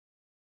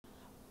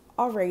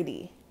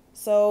Alrighty,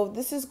 so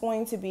this is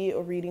going to be a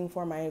reading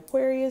for my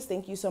Aquarius.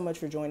 Thank you so much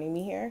for joining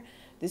me here.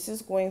 This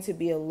is going to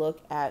be a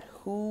look at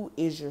who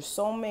is your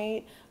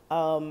soulmate.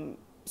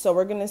 So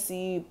we're going to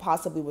see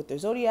possibly what their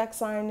zodiac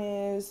sign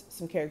is,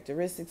 some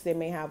characteristics they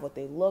may have, what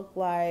they look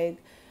like,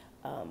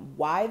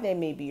 why they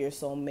may be your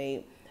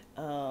soulmate,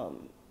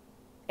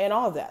 and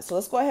all of that. So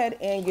let's go ahead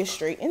and get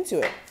straight into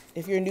it.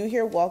 If you're new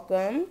here,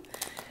 welcome.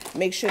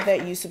 Make sure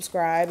that you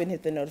subscribe and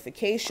hit the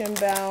notification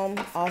bell.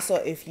 Also,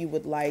 if you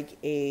would like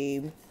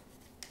a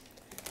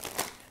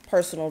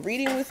personal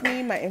reading with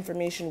me, my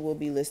information will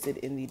be listed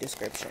in the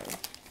description.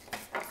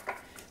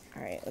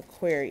 All right,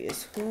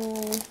 Aquarius,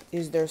 who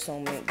is their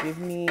soulmate? Give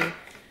me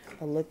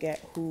a look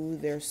at who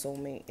their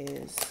soulmate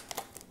is.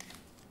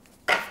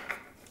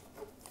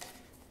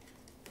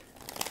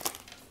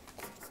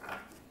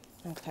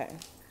 Okay,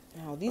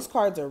 now these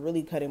cards are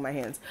really cutting my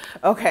hands.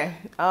 Okay,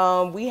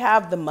 we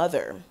have the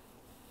Mother.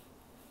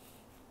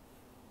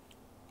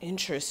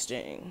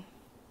 Interesting.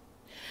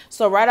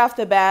 So right off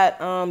the bat,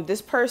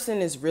 this person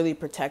is really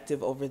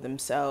protective over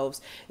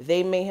themselves.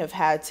 They may have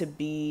had to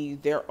be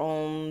their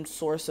own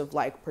source of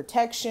like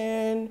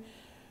protection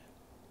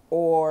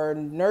or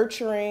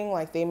nurturing.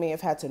 Like they may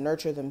have had to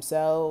nurture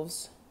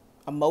themselves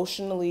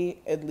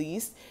emotionally, at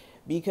least,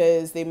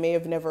 because they may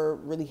have never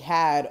really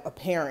had a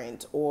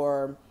parent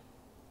or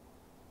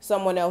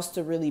someone else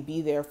to really be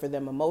there for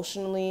them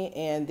emotionally.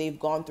 And they've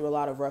gone through a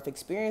lot of rough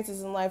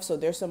experiences in life. So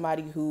there's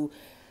somebody who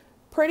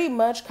pretty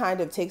much kind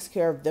of takes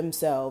care of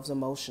themselves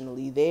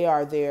emotionally. They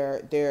are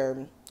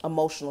their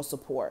emotional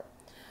support.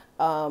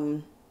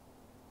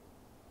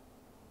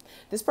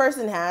 This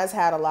person has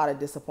had a lot of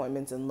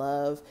disappointments in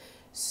love,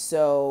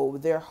 so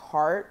their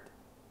heart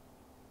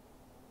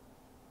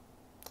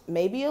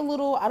may be a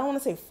little, I don't want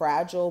to say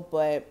fragile,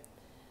 but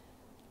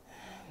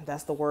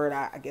that's the word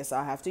I guess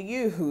I'll have to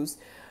use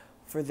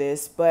for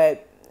this.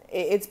 But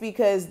it's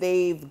because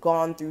they've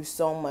gone through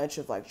so much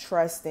of like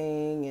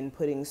trusting and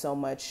putting so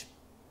much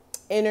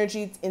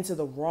energy into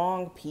the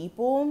wrong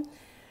people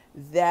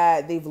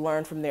that they've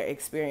learned from their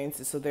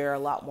experiences. So they're a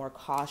lot more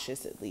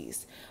cautious, at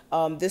least.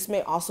 This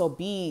may also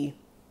be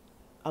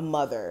a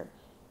mother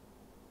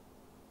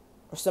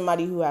or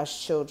somebody who has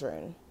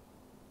children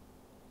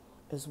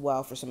as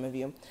well for some of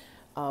you,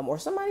 or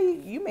somebody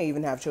you may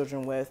even have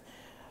children with.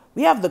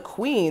 We have the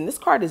Queen. This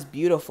card is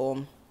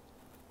beautiful.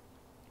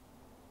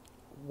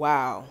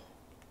 Wow.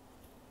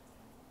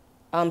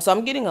 So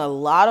I'm getting a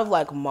lot of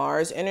like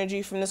Mars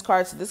energy from this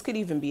card. So this could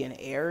even be an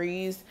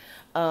Aries.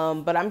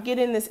 But I'm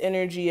getting this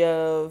energy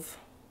of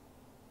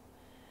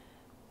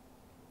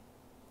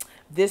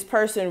this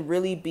person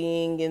really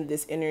being in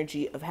this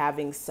energy of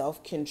having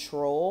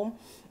self-control.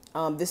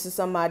 This is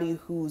somebody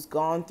who's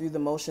gone through the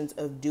motions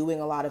of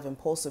doing a lot of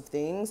impulsive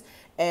things.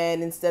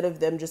 And instead of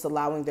them just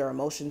allowing their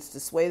emotions to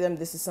sway them,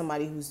 this is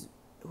somebody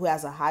who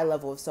has a high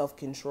level of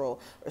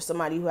self-control, or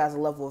somebody who has a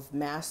level of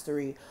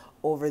mastery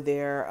over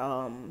their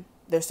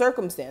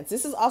circumstance.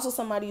 This is also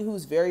somebody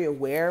who's very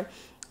aware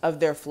of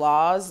their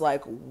flaws,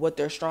 like what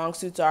their strong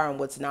suits are and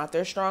what's not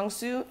their strong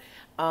suit.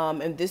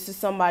 And this is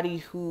somebody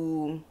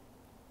who,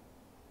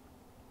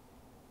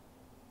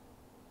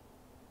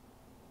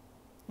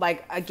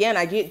 like, again,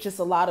 I get just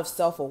a lot of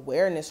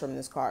self-awareness from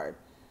this card.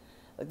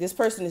 Like, this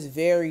person is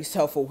very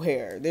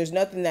self-aware. There's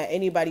nothing that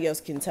anybody else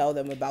can tell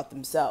them about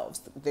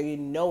themselves. They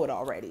know it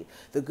already,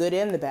 the good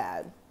and the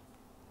bad.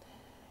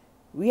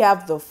 We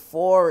have the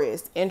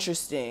Forest.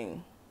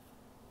 Interesting.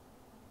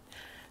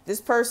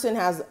 This person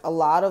has a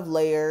lot of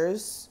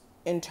layers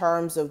in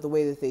terms of the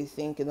way that they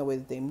think and the way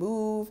that they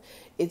move.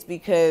 It's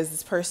because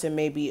this person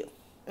may be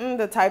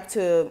the type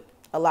to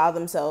allow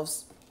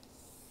themselves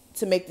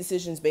to make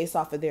decisions based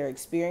off of their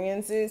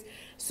experiences.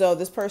 So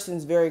this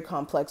person's very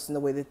complex in the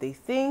way that they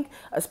think,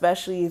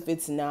 especially if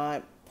it's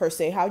not per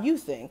se how you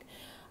think.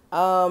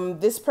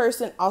 This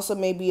person also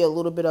may be a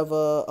little bit of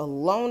a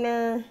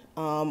loner,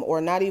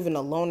 or not even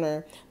a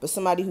loner, but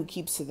somebody who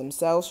keeps to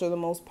themselves for the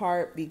most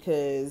part,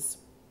 because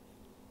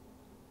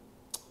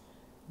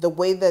the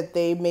way that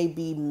they may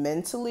be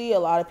mentally, a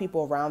lot of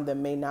people around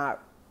them may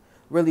not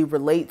really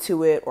relate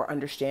to it or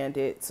understand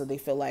it. So they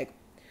feel like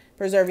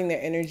preserving their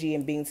energy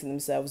and being to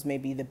themselves may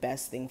be the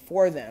best thing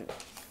for them.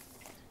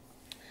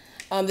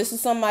 This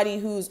is somebody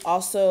who's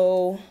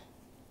also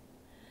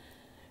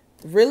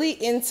really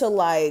into,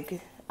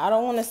 like, I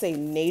don't want to say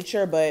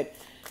nature, but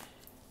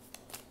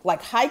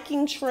like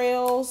hiking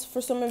trails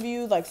for some of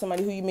you, like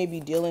somebody who you may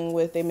be dealing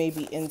with. They may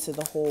be into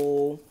the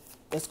whole,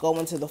 let's go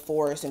into the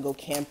forest and go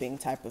camping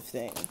type of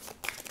thing.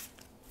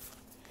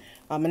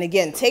 And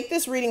again, take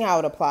this reading how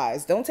it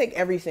applies. Don't take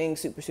everything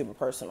super, super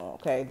personal,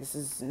 okay? This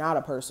is not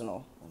a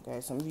personal,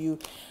 okay? Some of you,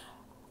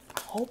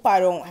 I hope I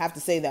don't have to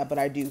say that, but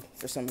I do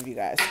for some of you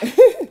guys.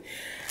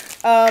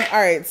 All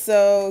right,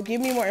 so give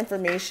me more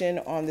information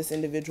on this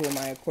individual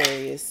my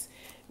Aquarius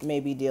may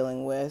be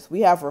dealing with.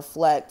 We have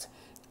Reflect.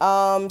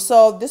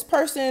 So this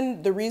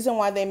person, the reason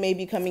why they may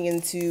be coming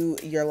into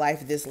your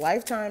life this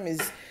lifetime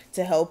is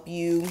to help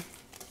you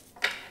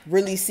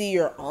really see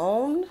your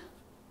own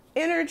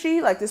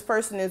energy. Like, this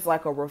person is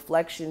like a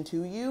reflection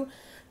to you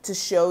to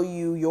show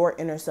you your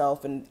inner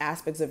self and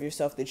aspects of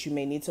yourself that you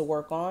may need to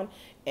work on,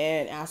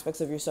 and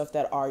aspects of yourself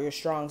that are your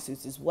strong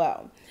suits as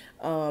well.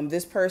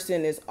 This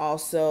person is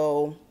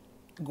also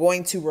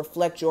going to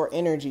reflect your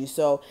energy.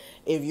 So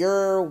if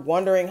you're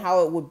wondering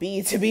how it would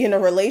be to be in a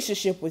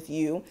relationship with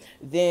you,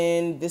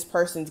 then this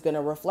person's going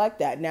to reflect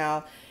that.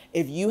 Now,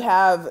 if you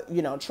have,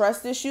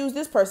 trust issues,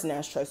 this person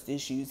has trust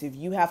issues. If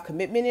you have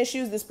commitment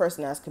issues, this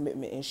person has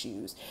commitment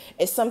issues.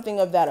 It's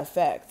something of that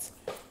effect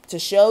to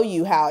show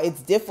you how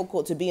it's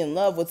difficult to be in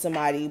love with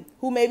somebody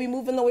who may be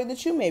moving the way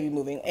that you may be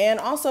moving. And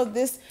also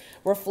this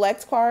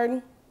reflect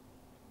card,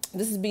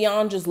 this is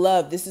beyond just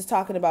love. This is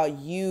talking about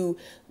you,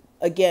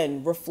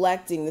 again,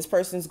 reflecting. This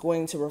person's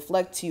going to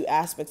reflect to you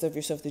aspects of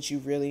yourself that you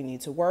really need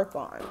to work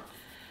on.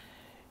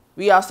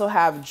 We also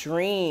have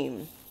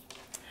dream.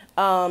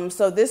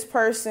 So this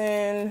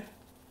person,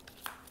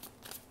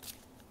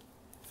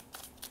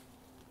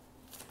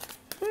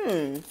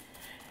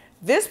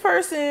 this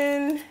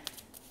person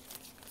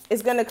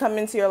is going to come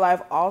into your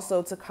life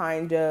also to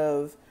kind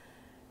of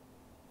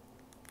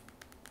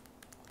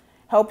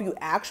help you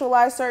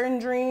actualize certain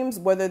dreams,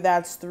 whether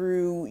that's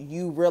through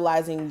you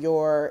realizing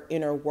your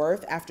inner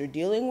worth after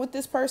dealing with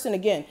this person.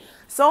 Again,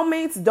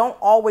 soulmates don't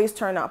always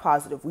turn out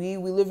positive. We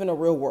live in a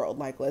real world.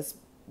 Like, let's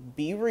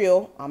be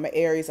real. I'm an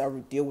Aries. I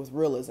deal with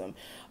realism.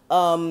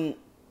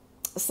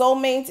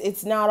 Soulmates,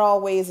 it's not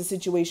always a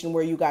situation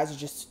where you guys are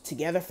just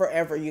together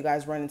forever. You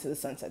guys run into the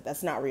sunset.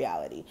 That's not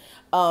reality.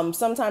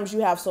 Sometimes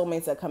you have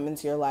soulmates that come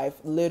into your life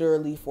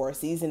literally for a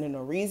season and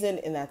a reason,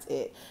 and that's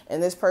it.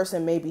 And this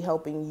person may be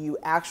helping you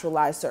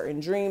actualize certain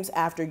dreams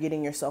after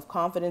getting your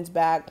self-confidence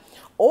back,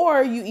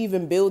 or you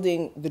even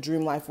building the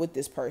dream life with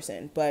this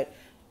person. But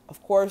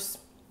of course,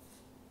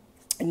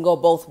 it can go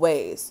both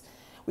ways.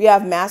 We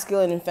have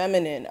masculine and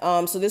feminine.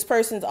 So this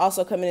person's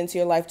also coming into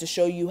your life to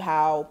show you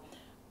how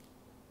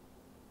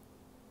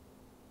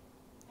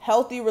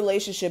healthy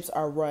relationships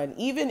are run,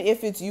 even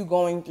if it's you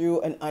going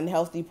through an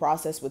unhealthy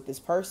process with this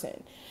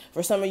person.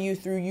 For some of you,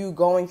 through you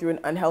going through an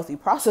unhealthy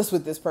process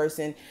with this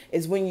person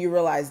is when you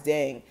realize,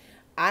 dang,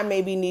 I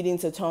may be needing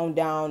to tone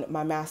down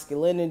my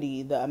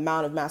masculinity, the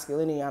amount of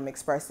masculinity I'm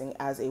expressing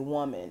as a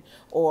woman.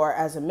 Or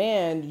as a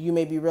man, you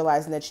may be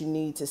realizing that you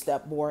need to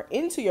step more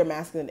into your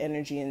masculine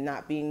energy and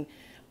not being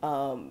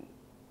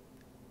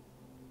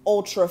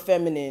ultra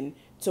feminine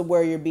to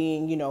where you're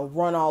being,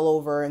 run all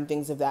over and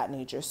things of that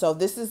nature. So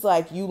this is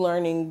like you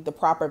learning the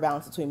proper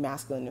balance between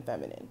masculine and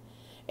feminine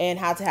and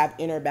how to have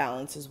inner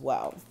balance as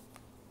well.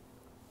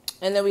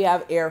 And then we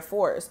have Air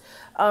Force.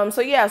 So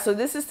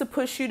this is to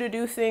push you to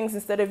do things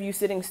instead of you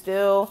sitting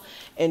still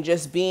and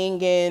just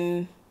being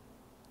in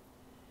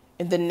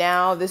the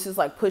now. This is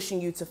like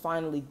pushing you to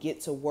finally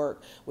get to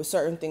work with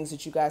certain things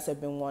that you guys have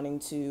been wanting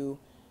to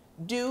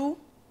do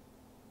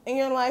in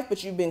your life,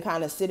 but you've been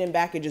kind of sitting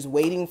back and just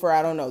waiting for,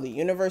 I don't know, the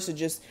universe to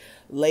just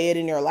lay it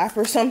in your lap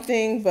or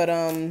something. But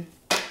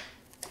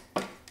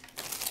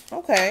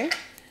okay.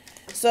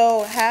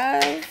 So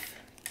have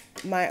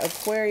my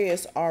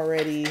Aquarius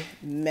already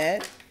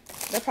met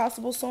their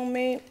possible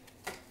soulmate?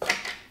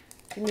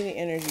 Give me the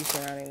energy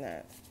surrounding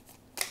that.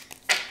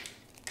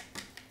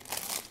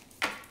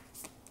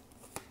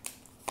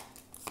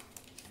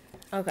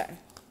 Okay.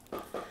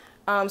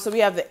 So we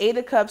have the 8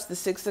 of Cups, the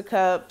 6 of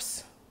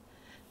Cups,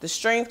 the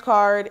Strength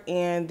card,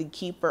 and the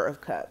Keeper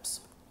of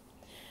Cups.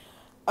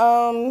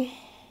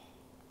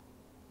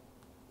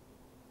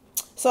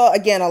 So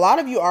again, a lot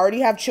of you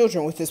already have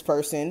children with this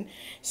person.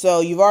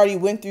 So you've already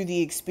went through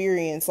the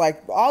experience.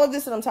 Like all of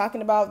this that I'm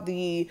talking about,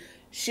 the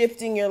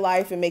shifting your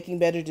life and making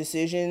better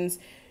decisions,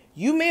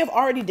 you may have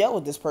already dealt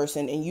with this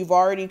person and you've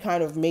already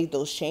kind of made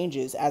those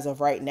changes as of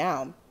right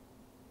now.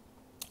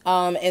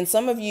 And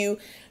some of you,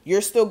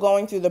 you're still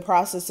going through the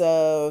process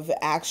of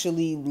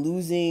actually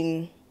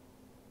losing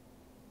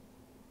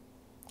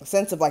a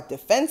sense of like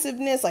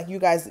defensiveness. Like you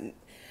guys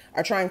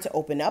are trying to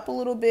open up a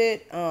little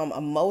bit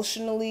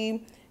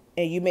emotionally,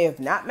 and you may have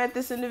not met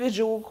this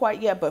individual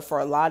quite yet, but for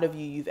a lot of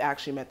you, you've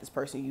actually met this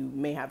person. You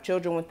may have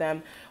children with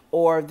them,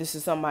 or this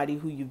is somebody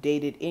who you've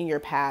dated in your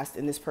past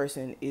and this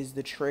person is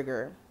the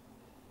trigger.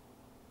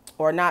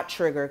 Or not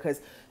trigger,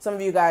 because some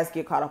of you guys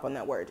get caught up on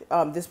that word.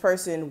 This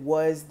person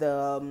was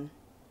the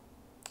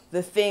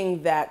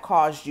thing that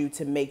caused you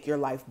to make your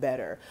life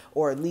better,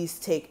 or at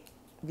least take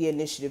the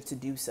initiative to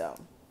do so.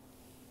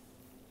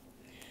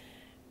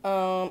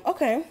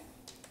 Okay.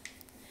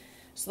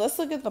 So let's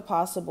look at the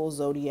possible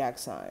zodiac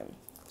sign.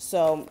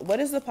 So what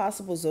is the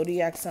possible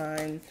zodiac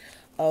sign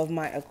of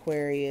my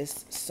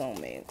Aquarius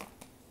soulmate?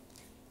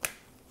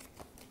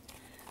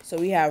 So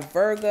we have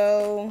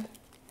Virgo,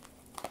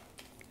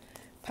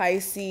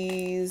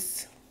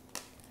 Pisces,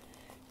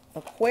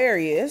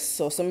 Aquarius.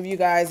 So some of you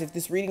guys, if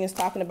this reading is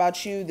talking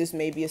about you, this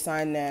may be a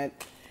sign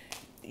that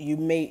you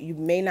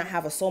may not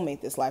have a soulmate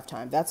this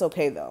lifetime. That's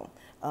okay though.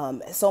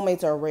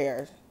 Soulmates are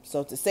rare.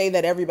 So to say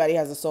that everybody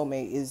has a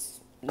soulmate is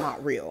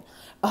not real.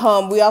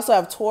 We also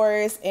have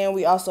Taurus and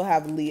we also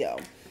have Leo.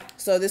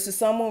 So this is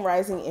someone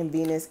rising in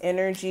Venus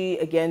energy.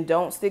 Again,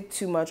 don't stick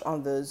too much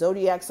on the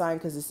zodiac sign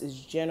because this is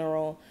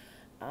general.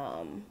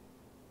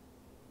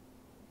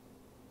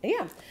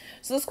 Yeah,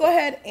 so let's go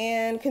ahead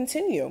and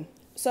continue.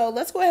 So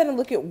let's go ahead and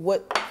look at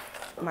what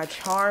my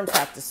charms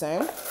have to say.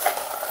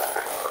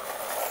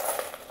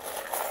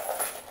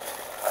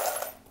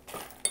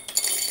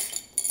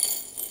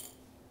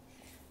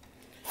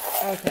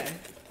 Okay.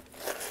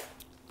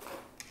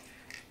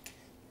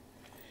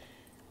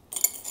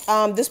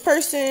 This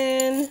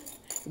person,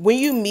 when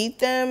you meet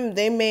them,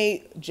 they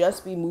may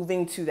just be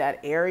moving to that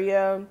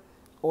area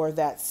or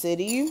that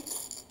city.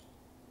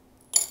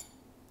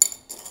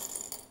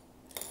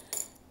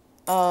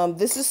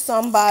 This is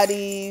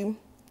somebody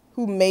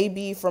who may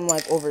be from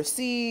like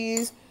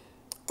overseas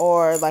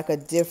or like a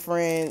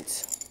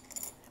different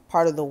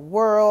part of the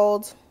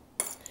world.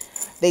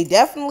 They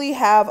definitely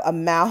have a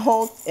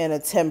mouth and a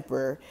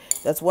temper.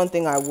 That's one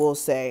thing I will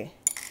say.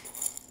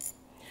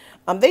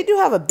 They do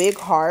have a big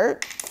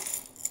heart.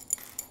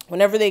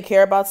 Whenever they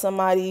care about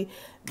somebody,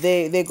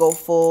 they go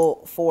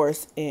full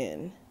force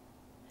in.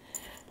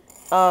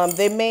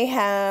 They may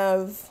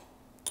have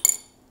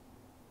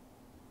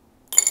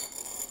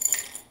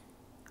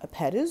a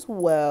pet as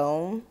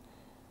well.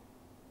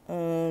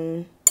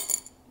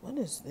 What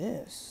is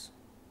this?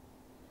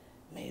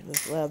 Made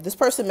with love. This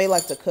person may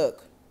like to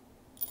cook.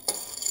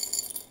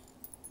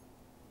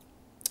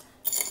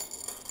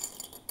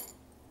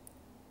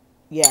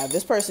 Yeah,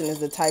 this person is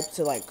the type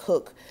to like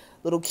cook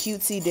little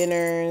cutesy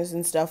dinners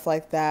and stuff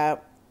like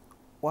that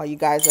while you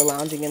guys are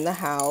lounging in the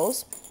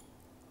house.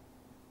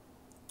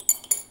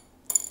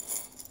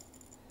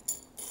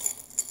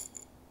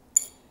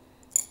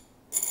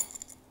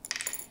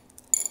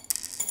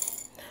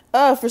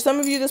 For some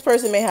of you, this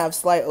person may have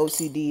slight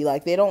OCD.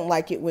 Like they don't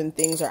like it when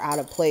things are out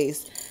of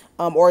place,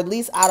 or at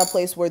least out of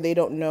place where they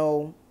don't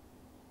know.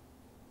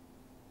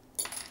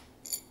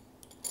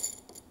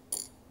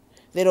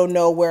 They don't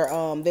know where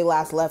they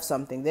last left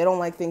something. They don't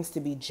like things to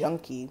be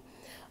junky.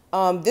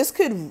 This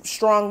could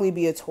strongly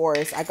be a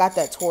Taurus. I got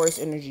that Taurus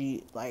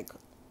energy like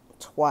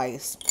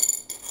twice.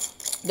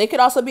 They could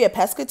also be a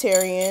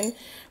pescatarian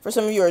for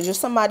some of you, or just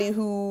somebody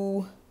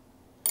who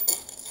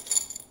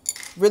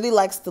really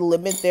likes to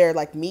limit their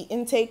like meat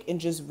intake and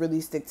just really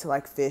stick to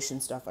like fish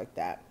and stuff like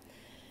that.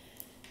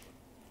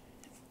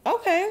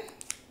 Okay,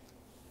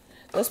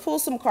 let's pull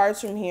some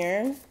cards from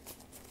here.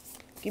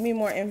 Give me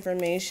more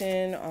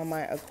information on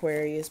my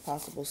Aquarius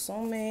possible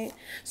soulmate.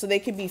 So they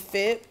could be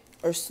fit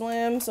or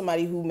slim,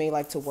 somebody who may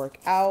like to work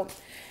out,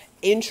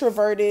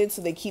 introverted,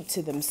 so they keep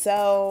to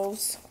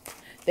themselves.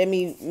 They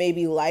may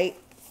be light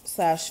 /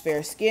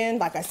 fair skin.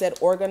 Like I said,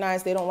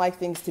 organized. They don't like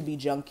things to be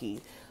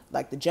junky.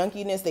 Like the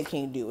junkiness, they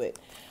can't do it.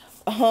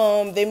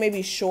 They may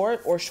be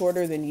short or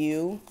shorter than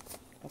you.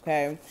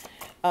 Okay.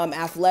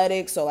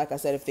 Athletic. So like I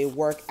said, if they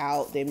work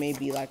out, they may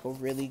be like a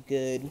really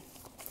good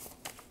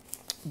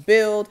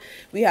build.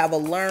 We have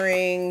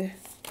alluring,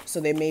 so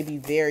they may be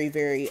very,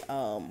 very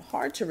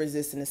hard to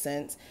resist in a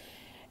sense,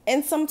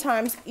 and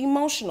sometimes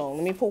emotional.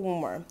 Let me pull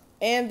one more.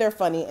 And they're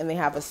funny, and they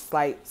have a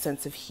slight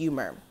sense of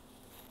humor.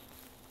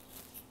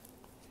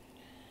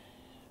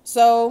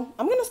 So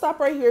I'm gonna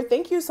stop right here.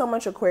 Thank you so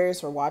much,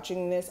 Aquarius, for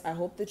watching this. I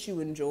hope that you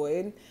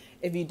enjoyed.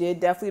 If you did,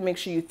 definitely make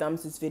sure you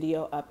thumbs this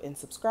video up and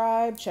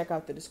subscribe. Check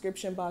out the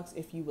description box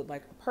if you would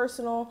like a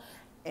personal,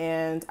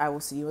 and I will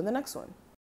see you in the next one.